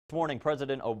This morning,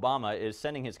 President Obama is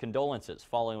sending his condolences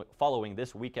following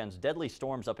this weekend's deadly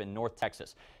storms up in North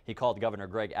Texas. He called Governor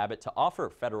Greg Abbott to offer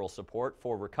federal support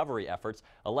for recovery efforts.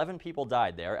 11 people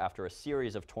died there after a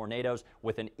series of tornadoes,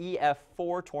 with an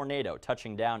EF4 tornado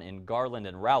touching down in Garland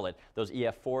and Rowlett. Those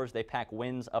EF4s, they pack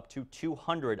winds up to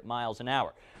 200 miles an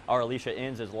hour. Our Alicia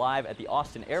Inns is live at the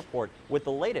Austin airport with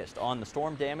the latest on the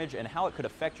storm damage and how it could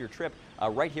affect your trip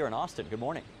right here in Austin. Good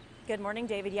morning. Good morning,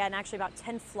 David. Yeah, and actually about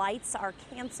 10 flights are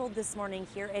canceled this morning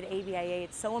here at ABIA.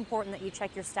 It's so important that you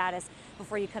check your status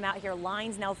before you come out here.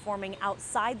 Lines now forming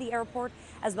outside the airport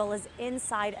as well as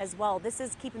inside as well. This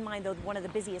is, keep in mind, though, one of the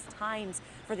busiest times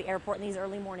for the airport in these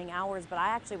early morning hours. But I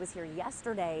actually was here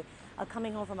yesterday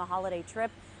coming home from a holiday trip,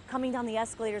 coming down the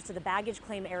escalators to the baggage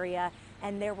claim area,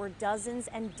 and there were dozens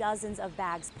and dozens of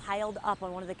bags piled up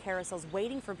on one of the carousels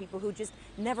waiting for people who just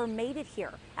never made it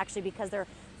here, actually, because their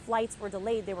flights were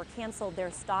delayed, they were canceled, their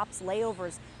stops,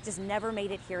 layovers, just never made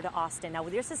it here to Austin. Now,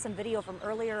 this is some video from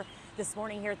earlier this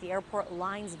morning here at the airport.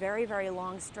 Lines very, very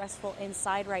long, stressful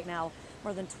inside right now.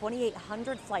 More than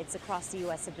 2,800 flights across the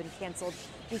U.S. have been canceled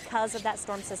because of that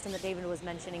storm system that David was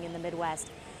mentioning in the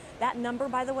Midwest. That number,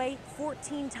 by the way,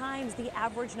 14 times the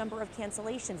average number of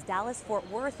cancellations. Dallas-Fort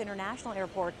Worth International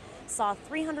Airport saw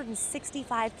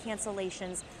 365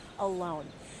 cancellations alone.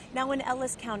 Now in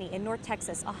Ellis County in North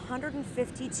Texas,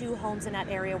 152 homes in that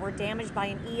area were damaged by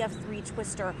an EF3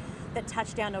 twister that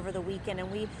touched down over the weekend.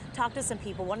 And we talked to some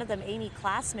people. One of them, Amy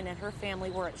Classman, and her family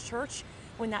were at church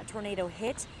when that tornado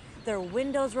hit. Their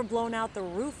windows were blown out, the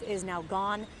roof is now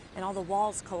gone, and all the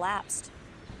walls collapsed.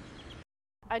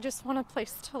 I just want a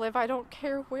place to live. I don't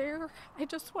care where. I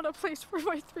just want a place for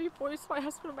my 3 boys, my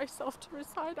husband, and myself to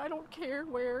reside. I don't care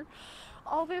where.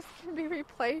 All this can be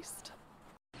replaced.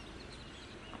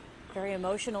 Very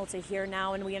emotional to hear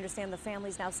now, and we understand the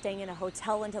family's now staying in a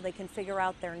hotel until they can figure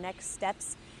out their next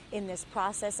steps in this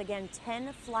process. Again,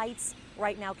 10 flights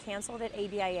right now canceled at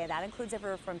ABIA. That includes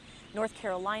everywhere from North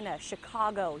Carolina,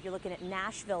 Chicago. You're looking at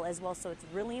Nashville as well. So it's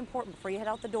really important before you head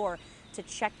out the door to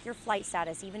check your flight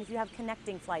status. Even if you have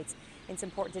connecting flights, it's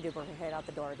important to do before you head out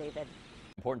the door, David.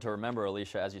 Important to remember,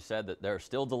 Alicia, as you said, that there are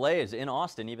still delays in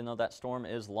Austin, even though that storm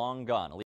is long gone.